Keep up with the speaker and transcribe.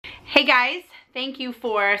Hey guys, thank you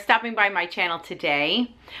for stopping by my channel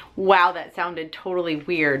today. Wow, that sounded totally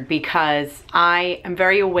weird because I am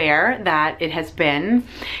very aware that it has been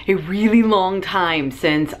a really long time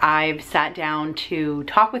since I've sat down to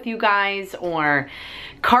talk with you guys or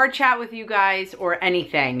card chat with you guys or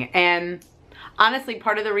anything. And honestly,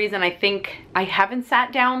 part of the reason I think I haven't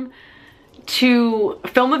sat down to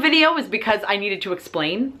film a video is because I needed to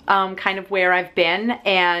explain kind of where I've been.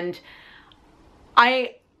 And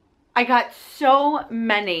I got so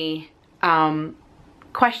many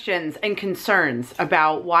questions and concerns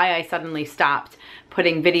about why I suddenly stopped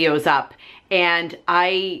putting videos up. And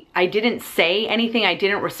I didn't say anything, I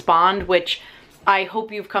didn't respond, which I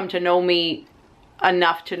hope you've come to know me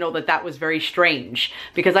enough to know that that was very strange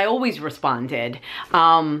because I always responded.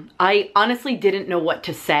 I honestly didn't know what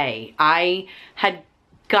to say. I had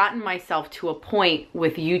gotten myself to a point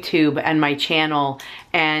with YouTube and my channel,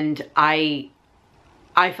 and I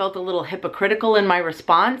felt a little hypocritical in my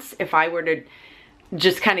response if I were to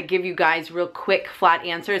just kind of give you guys real quick, flat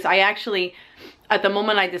answers. I actually, at the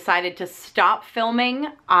moment I decided to stop filming,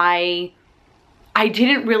 I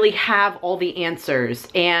didn't really have all the answers,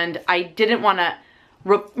 and I didn't want to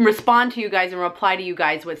respond to you guys and reply to you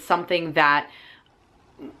guys with something that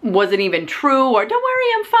wasn't even true, or don't worry,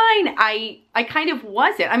 I'm fine. I kind of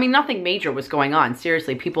wasn't. I mean, nothing major was going on.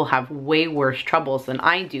 Seriously, people have way worse troubles than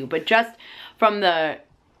I do, but just from the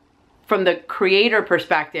creator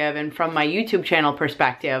perspective and from my YouTube channel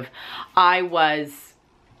perspective, I was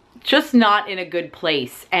just not in a good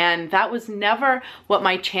place. And that was never what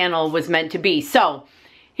my channel was meant to be. So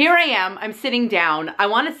here I am, I'm sitting down. I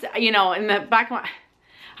want to, you know, in the back of my,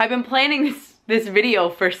 I've been planning this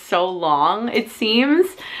video for so long, it seems.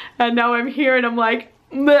 And now I'm here and I'm like,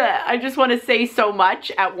 bleh, I just want to say so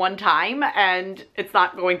much at one time, and it's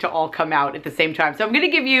not going to all come out at the same time. So I'm going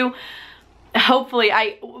to give you, hopefully,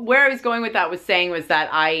 where I was going with that was that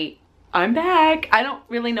I'm back. I don't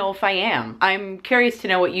really know if I am. I'm curious to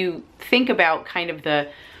know what you think about kind of the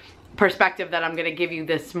perspective that I'm going to give you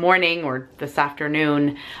this morning or this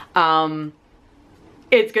afternoon.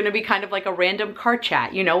 It's going to be kind of like a random card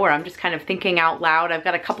chat, you know, where I'm just kind of thinking out loud. I've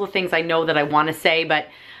got a couple of things I know that I want to say, but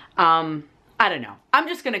I don't know. I'm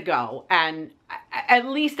just going to go, and at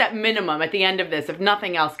least at minimum, at the end of this, if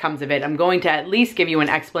nothing else comes of it, I'm going to at least give you an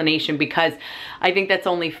explanation, because I think that's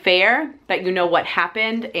only fair that you know what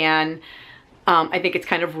happened. And I think it's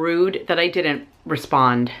kind of rude that I didn't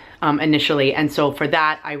respond initially. And so for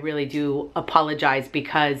that, I really do apologize,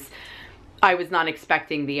 because I was not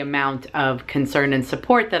expecting the amount of concern and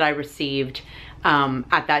support that I received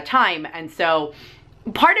at that time. And so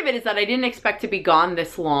part of it is that I didn't expect to be gone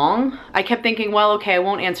this long. I kept thinking, well, okay, I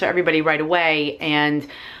won't answer everybody right away, and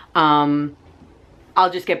I'll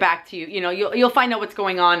just get back to you. You know, you'll find out what's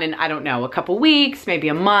going on in, I don't know, a couple weeks, maybe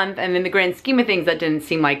a month. And in the grand scheme of things, that didn't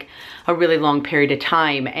seem like a really long period of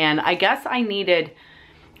time. And I guess I needed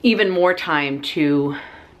even more time to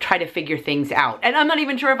try to figure things out. And I'm not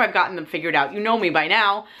even sure if I've gotten them figured out. You know me by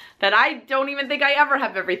now, that I don't even think I ever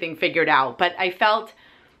have everything figured out. But I felt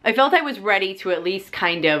I was ready to at least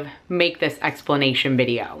kind of make this explanation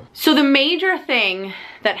video. So the major thing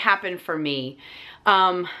that happened for me,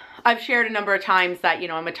 I've shared a number of times that, you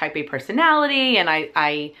know, I'm a type A personality, and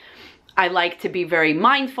I like to be very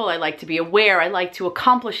mindful. I like to be aware. I like to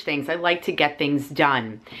accomplish things. I like to get things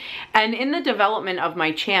done. And in the development of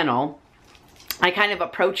my channel, I kind of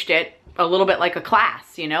approached it a little bit like a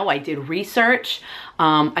class, you know. I did research,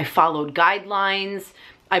 I followed guidelines,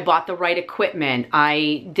 I bought the right equipment,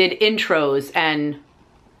 I did intros and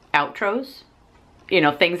outros, you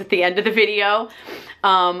know, things at the end of the video.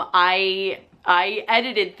 I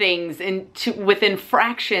edited things within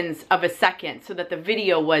fractions of a second so that the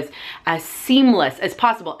video was as seamless as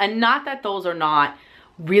possible. And not that those are not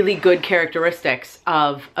really good characteristics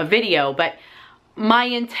of a video, but my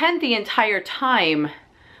intent the entire time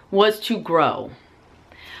was to grow.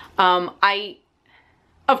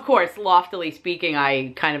 Of course, loftily speaking,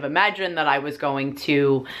 I kind of imagined that I was going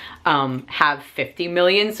to have 50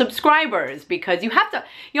 million subscribers, because you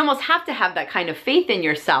almost have to have that kind of faith in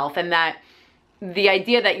yourself, and that the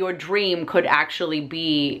idea that your dream could actually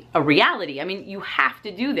be a reality. I mean, you have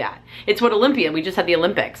to do that. It's what we just had the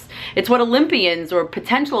Olympics. It's what Olympians or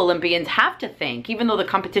potential Olympians have to think. Even though the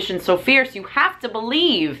competition's so fierce, you have to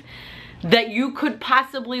believe that you could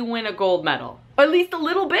possibly win a gold medal, or at least a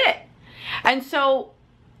little bit. And so,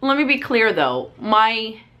 let me be clear though,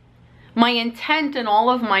 my intent and all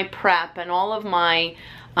of my prep and all of my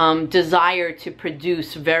desire to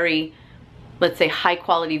produce very, let's say, high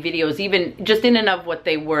quality videos, even just in and of what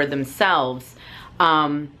they were themselves,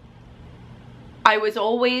 I was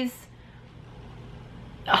always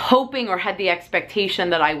hoping or had the expectation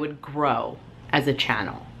that I would grow as a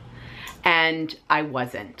channel, and I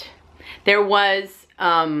wasn't. There was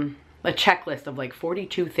a checklist of like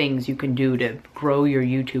 42 things you can do to grow your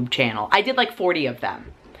YouTube channel. I did like 40 of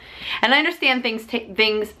them. And I understand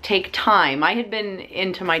things take time. I had been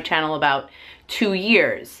into my channel about 2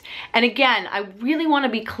 years. And again, I really want to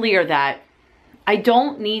be clear that I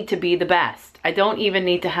don't need to be the best. I don't even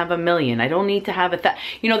need to have 1 million. I don't need to have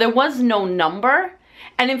you know, there was no number.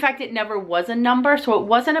 And in fact, it never was a number. So it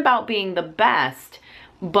wasn't about being the best,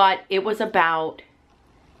 but it was about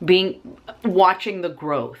watching the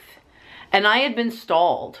growth. And I had been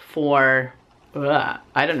stalled for,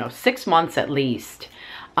 I don't know, 6 months at least.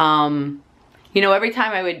 You know,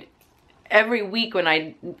 every week when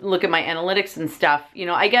I look at my analytics and stuff, you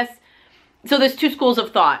know, I guess, so there's 2 schools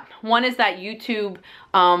of thought. One is that YouTube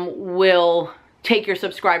will take your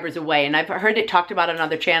subscribers away. And I've heard it talked about on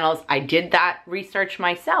other channels. I did that research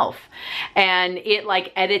myself. And it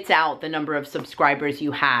like edits out the number of subscribers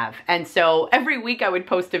you have. And so every week I would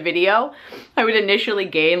post a video. I would initially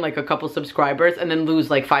gain like a couple subscribers and then lose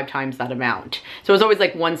like 5 times that amount. So it was always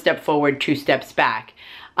like 1 step forward, 2 steps back.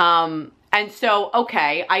 And so,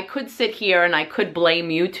 okay, I could sit here and I could blame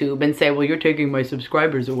YouTube and say, well, you're taking my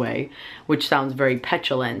subscribers away, which sounds very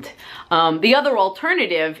petulant. The other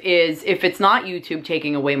alternative is if it's not YouTube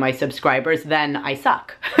taking away my subscribers, then I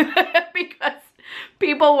suck because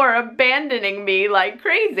people were abandoning me like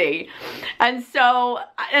crazy. And so,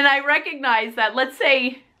 and I recognize that, let's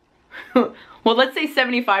say, well, let's say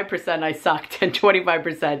 75% I sucked and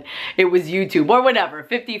 25% it was YouTube or whatever,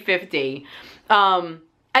 50-50.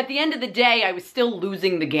 At the end of the day, I was still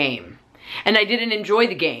losing the game, and I didn't enjoy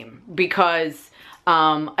the game because,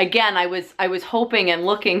 again, I was hoping and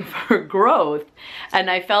looking for growth, and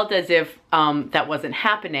I felt as if that wasn't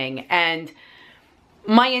happening. And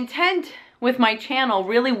my intent with my channel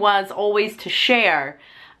really was always to share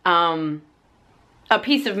a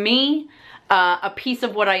piece of me, a piece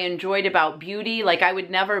of what I enjoyed about beauty. Like, I would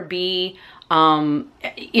never be,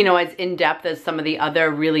 you know, as in-depth as some of the other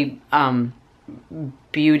really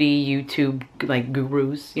beauty YouTube like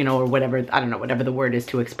gurus, you know, or whatever, I don't know, whatever the word is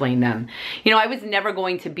to explain them. You know, I was never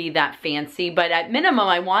going to be that fancy, but at minimum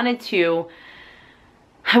I wanted to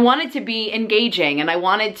be engaging, and I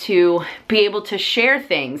wanted to be able to share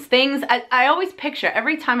things. I always picture,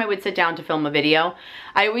 every time I would sit down to film a video,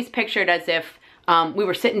 I always pictured as if we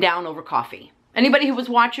were sitting down over coffee. Anybody who was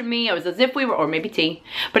watching me, it was as if we were, or maybe tea,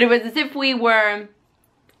 but it was as if we were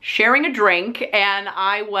sharing a drink, and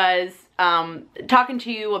I was talking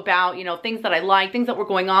to you about, you know, things that I like, things that were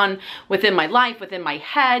going on within my life, within my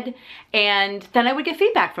head, and then I would get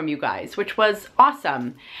feedback from you guys, which was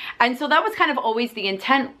awesome. And so that was kind of always the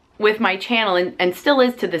intent with my channel, and still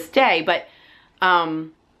is to this day. But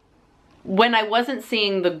when I wasn't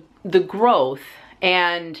seeing the growth,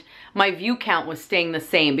 and my view count was staying the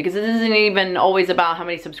same, because it isn't even always about how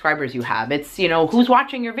many subscribers you have. It's, you know, who's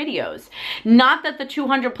watching your videos. Not that the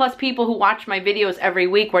 200 plus people who watch my videos every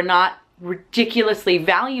week were not ridiculously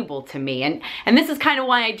valuable to me. And this is kind of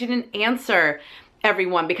why I didn't answer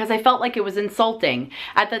everyone, because I felt like it was insulting.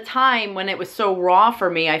 At the time when it was so raw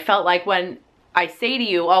for me, I felt like when I say to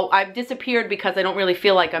you, oh, I've disappeared because I don't really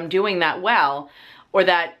feel like I'm doing that well, or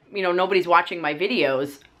that, you know, nobody's watching my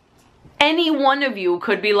videos, any one of you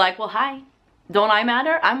could be like, well, hi, don't I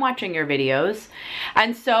matter? I'm watching your videos.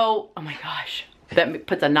 And so, oh my gosh, that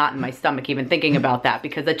puts a knot in my stomach even thinking about that,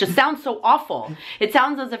 because it just sounds so awful. It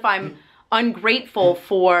sounds as if I'm ungrateful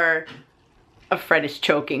for, Fred is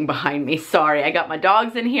choking behind me. Sorry, I got my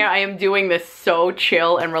dogs in here. I am doing this so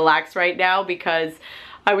chill and relaxed right now because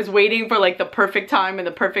I was waiting for like the perfect time and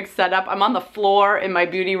the perfect setup. I'm on the floor in my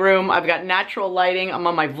beauty room. I've got natural lighting. I'm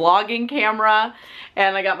on my vlogging camera,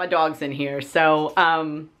 and I got my dogs in here. So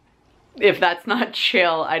if that's not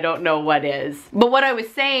chill, I don't know what is. But what I was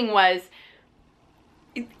saying was,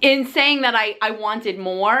 in saying that I wanted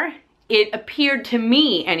more, it appeared to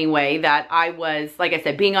me anyway that I was, like I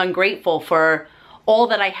said, being ungrateful for all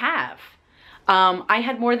that I have. I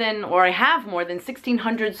had more than, or I have more than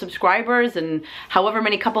 1,600 subscribers and however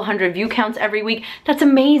many couple hundred view counts every week. That's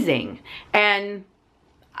amazing. And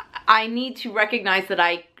I need to recognize that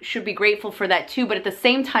I should be grateful for that too. But at the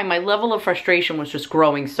same time, my level of frustration was just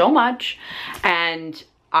growing so much, and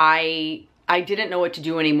I didn't know what to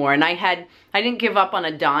do anymore. And I didn't give up on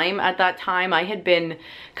a dime at that time. I had been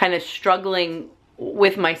kind of struggling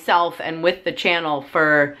with myself and with the channel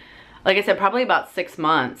for, like I said, probably about 6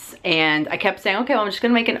 months. And I kept saying, okay, well, I'm just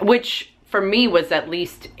gonna make it, which for me was at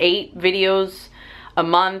least 8 videos a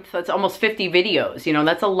month. That's almost 50 videos. You know,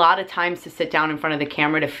 that's a lot of times to sit down in front of the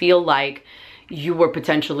camera to feel like you were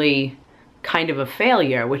potentially kind of a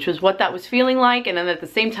failure, which was what that was feeling like. And then at the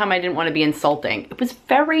same time, I didn't want to be insulting. It was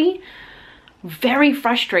very, very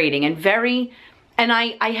frustrating and and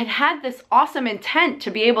I had this awesome intent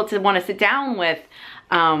to be able to want to sit down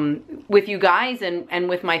with you guys and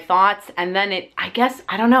with my thoughts. And then I guess,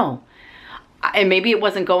 I don't know. And maybe it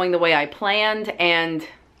wasn't going the way I planned. And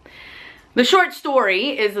the short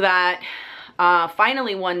story is that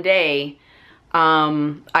finally one day,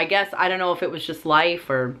 I guess, I don't know if it was just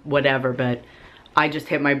life or whatever, but I just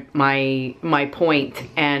hit my point.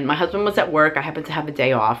 And my husband was at work. I happened to have a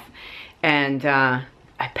day off. And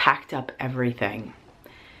I packed up everything.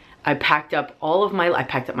 I packed up I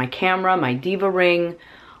packed up my camera, my Diva ring,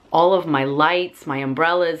 all of my lights, my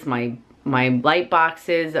umbrellas, my light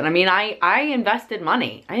boxes. And I mean, I invested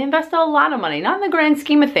money. I invested a lot of money, not in the grand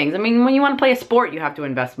scheme of things. I mean, when you want to play a sport, you have to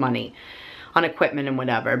invest money on equipment and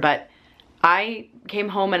whatever. But I came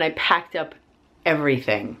home and I packed up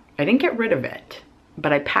everything. I didn't get rid of it,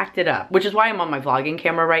 but I packed it up, which is why I'm on my vlogging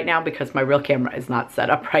camera right now, because my real camera is not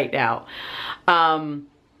set up right now.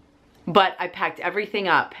 But I packed everything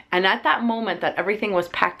up. And at that moment that everything was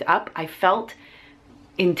packed up, I felt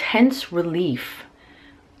intense relief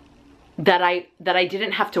that I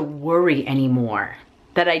didn't have to worry anymore,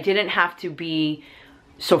 that I didn't have to be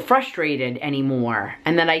so frustrated anymore,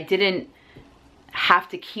 and that I didn't have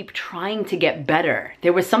to keep trying to get better.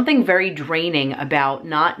 There was something very draining about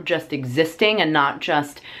not just existing and not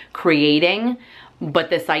just creating, but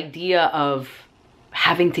this idea of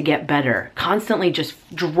having to get better, constantly just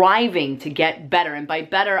driving to get better. And by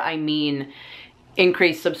better, I mean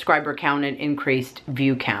increased subscriber count and increased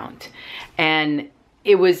view count. And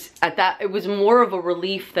it was more of a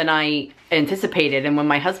relief than I anticipated. And when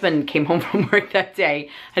my husband came home from work that day,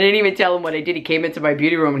 I didn't even tell him what I did. He came into my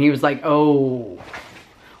beauty room and he was like, oh,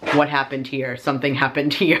 what happened here? Something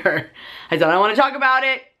happened here. I said, I don't want to talk about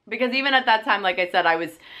it, because even at that time, like I said, I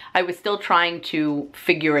was still trying to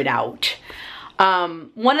figure it out.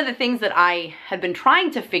 One of the things that I had been trying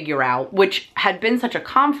to figure out, which had been such a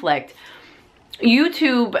conflict,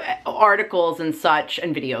 YouTube articles and such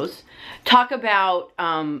and videos talk about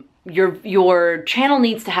your channel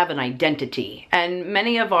needs to have an identity. And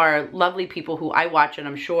many of our lovely people who I watch, and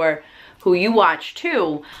I'm sure who you watch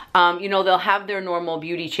too, you know, they'll have their normal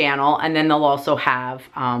beauty channel and then they'll also have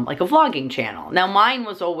like a vlogging channel. Now mine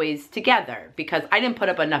was always together because I didn't put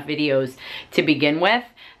up enough videos to begin with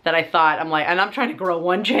that I thought, I'm like, and I'm trying to grow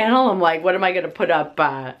one channel. I'm like, what am I going to put up?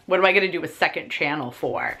 What am I going to do a second channel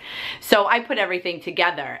for? So I put everything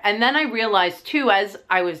together. And then I realized too, as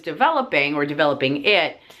I was developing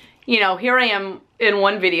it, you know, here I am in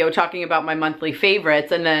one video talking about my monthly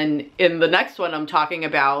favorites. And then in the next one, I'm talking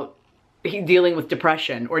about dealing with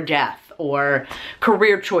depression or death or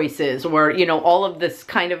career choices or, you know, all of this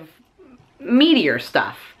kind of meatier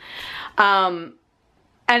stuff.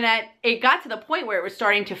 And it got to the point where it was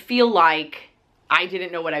starting to feel like I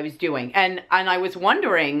didn't know what I was doing. And I was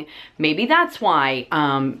wondering, maybe that's why,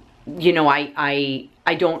 you know, I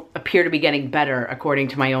don't appear to be getting better according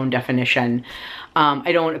to my own definition.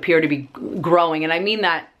 I don't appear to be growing. And I mean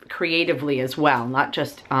that creatively as well, not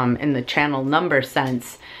just in the channel number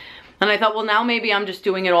sense. And I thought, well, now maybe I'm just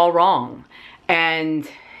doing it all wrong. And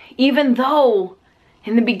even though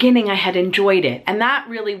in the beginning I had enjoyed it, and that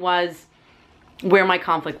really was where my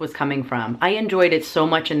conflict was coming from. I enjoyed it so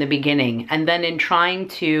much in the beginning. And then in trying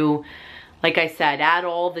to, like I said, add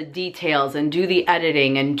all the details and do the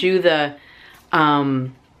editing and do the,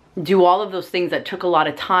 do all of those things that took a lot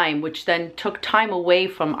of time, which then took time away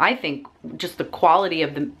from, I think, just the quality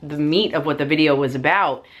of the meat of what the video was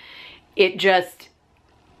about. It just,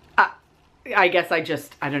 I guess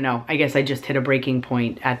I don't know. I guess I just hit a breaking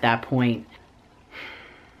point at that point.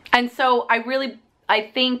 And so I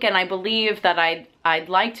think and I believe that I'd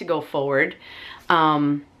like to go forward.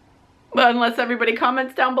 Unless everybody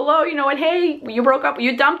comments down below, you know what, hey, you broke up,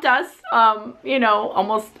 you dumped us. You know,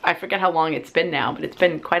 almost, I forget how long it's been now, but it's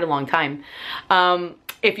been quite a long time.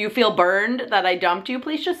 If you feel burned that I dumped you,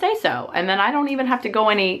 please just say so. And then I don't even have to go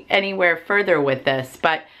anywhere further with this.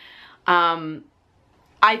 But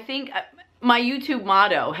I think my YouTube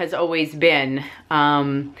motto has always been,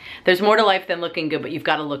 there's more to life than looking good, but you've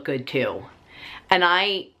got to look good too.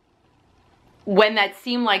 And when that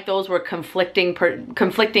seemed like those were conflicting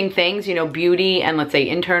things, you know, beauty and let's say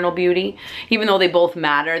internal beauty, even though they both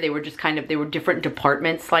matter, they were just they were different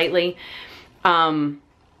departments slightly.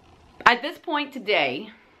 At this point today,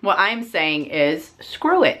 what I'm saying is,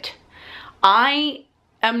 screw it. I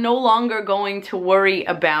am no longer going to worry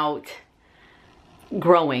about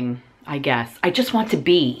growing, I guess. I just want to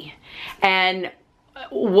be. And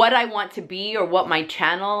what I want to be, or what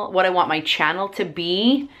I want my channel to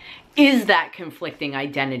be, is that conflicting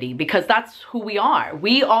identity, because that's who we are.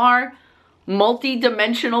 We are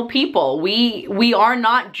multi-dimensional people. We are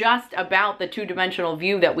not just about the two-dimensional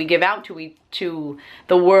view that we give out to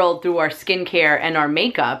the world through our skincare and our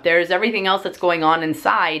makeup. There's everything else that's going on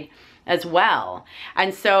inside as well.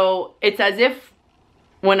 And so it's as if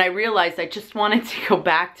when I realized I just wanted to go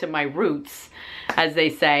back to my roots, as they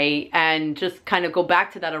say, and just kind of go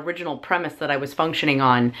back to that original premise that I was functioning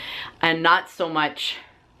on, and not so much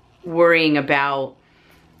worrying about,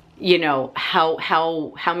 you know, how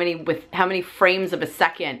many frames of a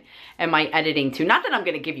second am I editing to. Not that I'm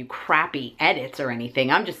going to give you crappy edits or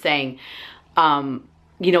anything. I'm just saying,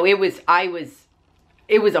 you know, it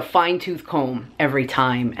was a fine-tooth comb every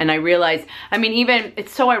time. And I realized, I mean, even,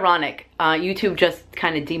 it's so ironic, YouTube just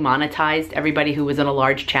kind of demonetized everybody who was in a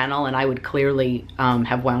large channel, and I would clearly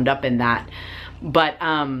have wound up in that. But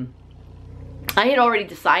I had already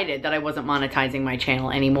decided that I wasn't monetizing my channel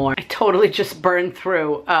anymore. I totally just burned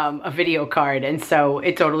through a video card, and so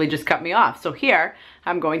it totally just cut me off. So here,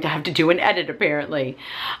 I'm going to have to do an edit, apparently.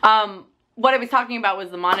 What I was talking about was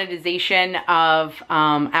the monetization of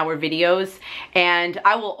our videos, and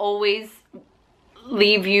I will always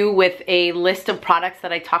leave you with a list of products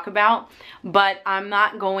that I talk about, but I'm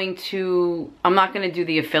not going to do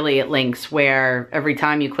the affiliate links where every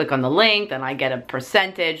time you click on the link, then I get a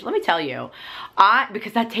percentage. Let me tell you,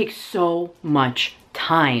 because that takes so much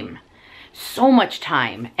time,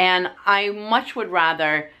 and I would much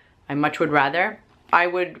rather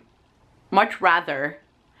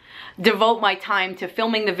devote my time to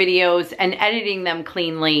filming the videos and editing them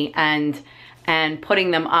cleanly and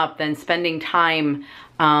putting them up than spending time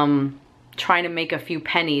trying to make a few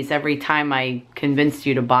pennies every time I convinced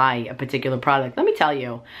you to buy a particular product. Let me tell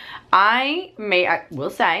you, I will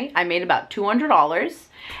say I made about $200,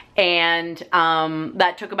 and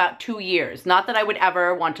that took about 2 years. Not that I would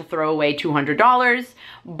ever want to throw away $200,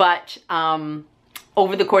 but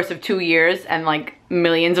over the course of 2 years and like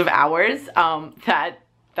millions of hours,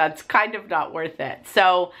 that's kind of not worth it.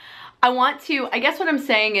 So I guess what I'm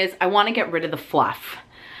saying is I want to get rid of the fluff.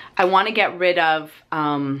 I want to get rid of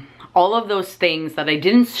all of those things that I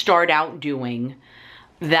didn't start out doing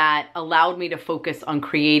that allowed me to focus on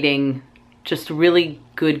creating just really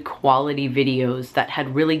good quality videos that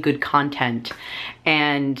had really good content,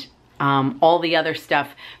 and all the other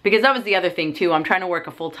stuff, because that was the other thing too. I'm trying to work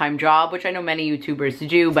a full-time job, which I know many YouTubers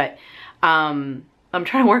do, but I'm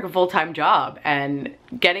trying to work a full-time job, and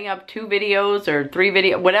getting up 2 videos or 3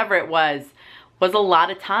 videos, whatever it was a lot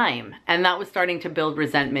of time. And that was starting to build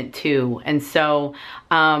resentment too. And so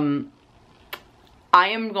I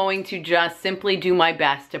am going to just simply do my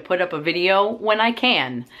best to put up a video when I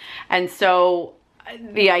can. And so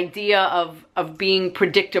the idea of being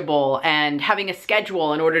predictable and having a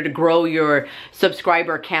schedule in order to grow your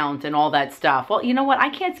subscriber count and all that stuff. Well, you know what? I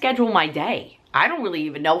can't schedule my day. I don't really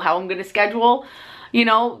even know how I'm going to schedule, you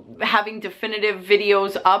know, having definitive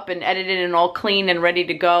videos up and edited and all clean and ready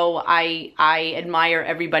to go. I admire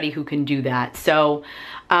everybody who can do that. So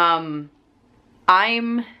I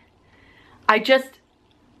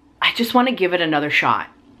just want to give it another shot.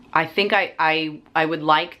 I think I would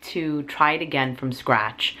like to try it again from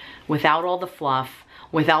scratch, without all the fluff,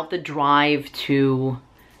 without the drive to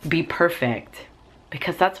be perfect.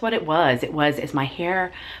 Because that's what it was. Is my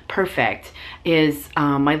hair perfect? Is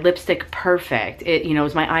my lipstick perfect?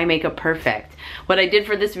 Is my eye makeup perfect? What I did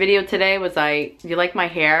for this video today was do you like my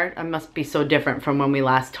hair? I must be so different from when we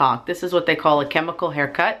last talked. This is what they call a chemical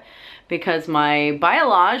haircut, because my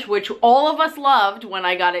Biolage, which all of us loved when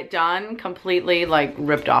I got it done, completely like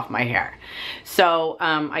ripped off my hair. So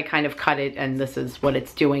I kind of cut it, and this is what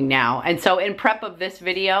it's doing now. And so in prep of this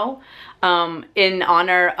video, in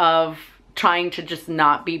honor of trying to just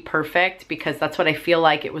not be perfect, because that's what I feel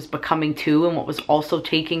like it was becoming too, and what was also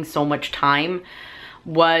taking so much time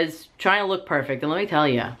was trying to look perfect. And let me tell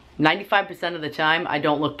you, 95% of the time I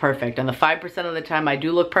don't look perfect, and the 5% of the time I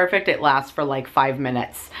do look perfect, it lasts for like 5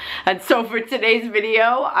 minutes. And so for today's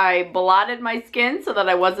video, I blotted my skin so that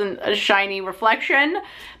I wasn't a shiny reflection,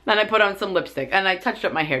 then I put on some lipstick, and I touched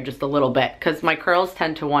up my hair just a little bit, because my curls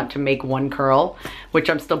tend to want to make one curl, which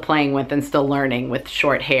I'm still playing with and still learning with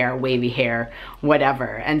short hair, wavy hair,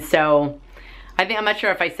 whatever. And so I'm not sure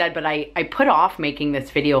if I said, but I put off making this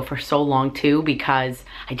video for so long too, because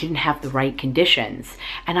I didn't have the right conditions.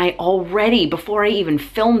 And I already, before I even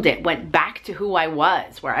filmed it, went back to who I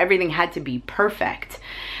was, where everything had to be perfect.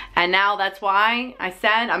 And now that's why I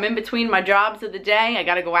said I'm in between my jobs of the day. I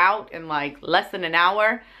gotta go out in like less than an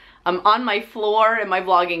hour. I'm on my floor in my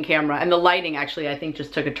vlogging camera, and the lighting actually I think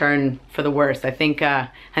just took a turn for the worst. I think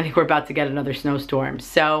we're about to get another snowstorm.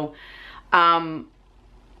 So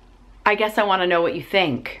I guess I want to know what you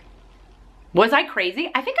think. Was I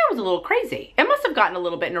crazy? I think I was a little crazy. It must have gotten a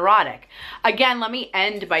little bit neurotic. Again, let me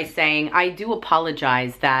end by saying I do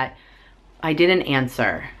apologize that I didn't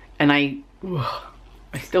answer, and I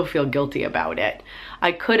still feel guilty about it.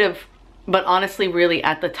 I could have, but honestly, really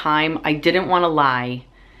at the time, I didn't want to lie,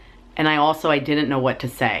 and I didn't know what to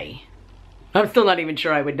say. I'm still not even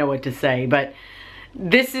sure I would know what to say, but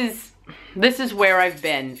this is where I've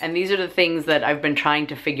been, and these are the things that I've been trying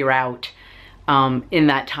to figure out in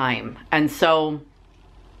that time. And so,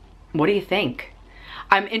 what do you think?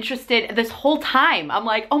 I'm interested. This whole time, I'm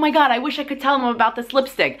like, oh my God, I wish I could tell them about this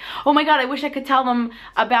lipstick. Oh my God, I wish I could tell them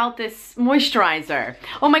about this moisturizer.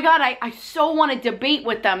 Oh my God, I so want to debate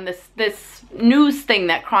with them this news thing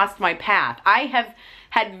that crossed my path. I have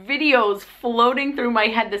had videos floating through my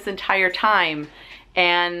head this entire time,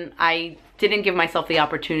 and I didn't give myself the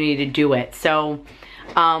opportunity to do it. So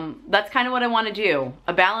that's kind of what I want to do.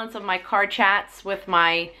 A balance of my car chats with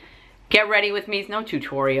my get ready with me's, no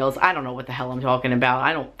tutorials. I don't know what the hell I'm talking about.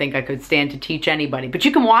 I don't think I could stand to teach anybody, but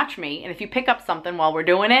you can watch me, and if you pick up something while we're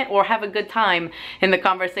doing it or have a good time in the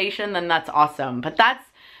conversation, then that's awesome. But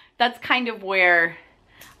that's kind of where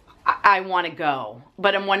I want to go.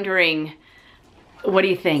 But I'm wondering, what do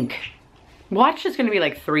you think? Watch, there's gonna be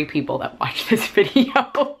like 3 people that watch this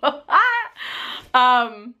video.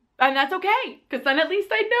 And that's okay, because then at least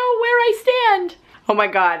I know where I stand. Oh my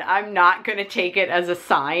God, I'm not gonna take it as a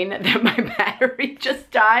sign that my battery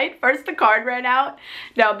just died. First the card ran out,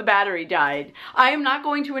 now the battery died. I am not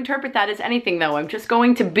going to interpret that as anything though. I'm just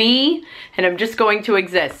going to be, and I'm just going to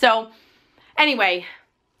exist. So anyway,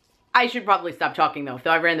 I should probably stop talking though. If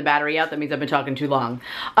I ran the battery out, that means I've been talking too long.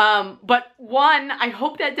 But 1, I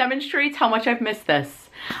hope that demonstrates how much I've missed this.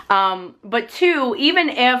 But 2, even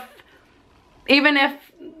if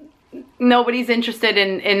nobody's interested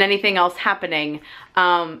in anything else happening,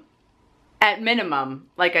 at minimum,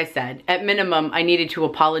 like I said, at minimum, I needed to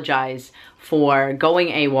apologize for going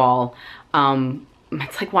AWOL.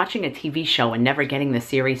 It's like watching a TV show and never getting the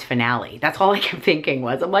series finale. That's all I kept thinking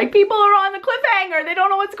was, I'm like, people are on the cliffhanger. They don't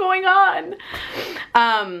know what's going on.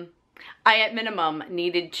 I, at minimum,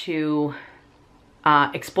 needed to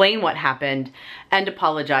explain what happened and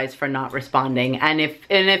apologize for not responding. And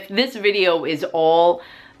if this video is all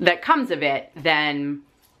that comes of it, then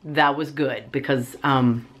that was good, because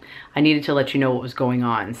I needed to let you know what was going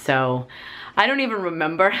on. So I don't even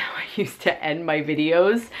remember how I used to end my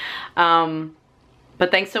videos. But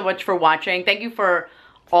thanks so much for watching. Thank you for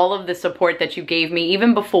all of the support that you gave me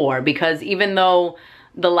even before, because even though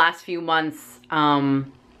the last few months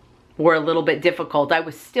were a little bit difficult, I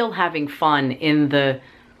was still having fun in the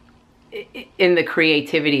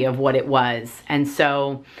creativity of what it was. And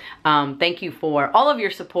so thank you for all of your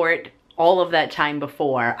support all of that time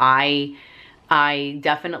before. I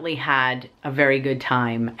definitely had a very good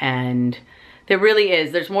time, and there really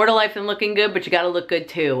is. There's more to life than looking good, but you gotta look good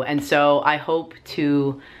too. And so I hope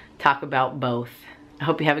to talk about both. I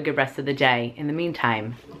hope you have a good rest of the day. In the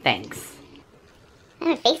meantime, thanks.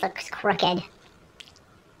 My face looks crooked.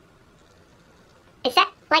 Is that,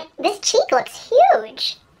 like, this cheek looks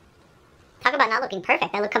huge. Talk about not looking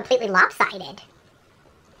perfect. I look completely lopsided.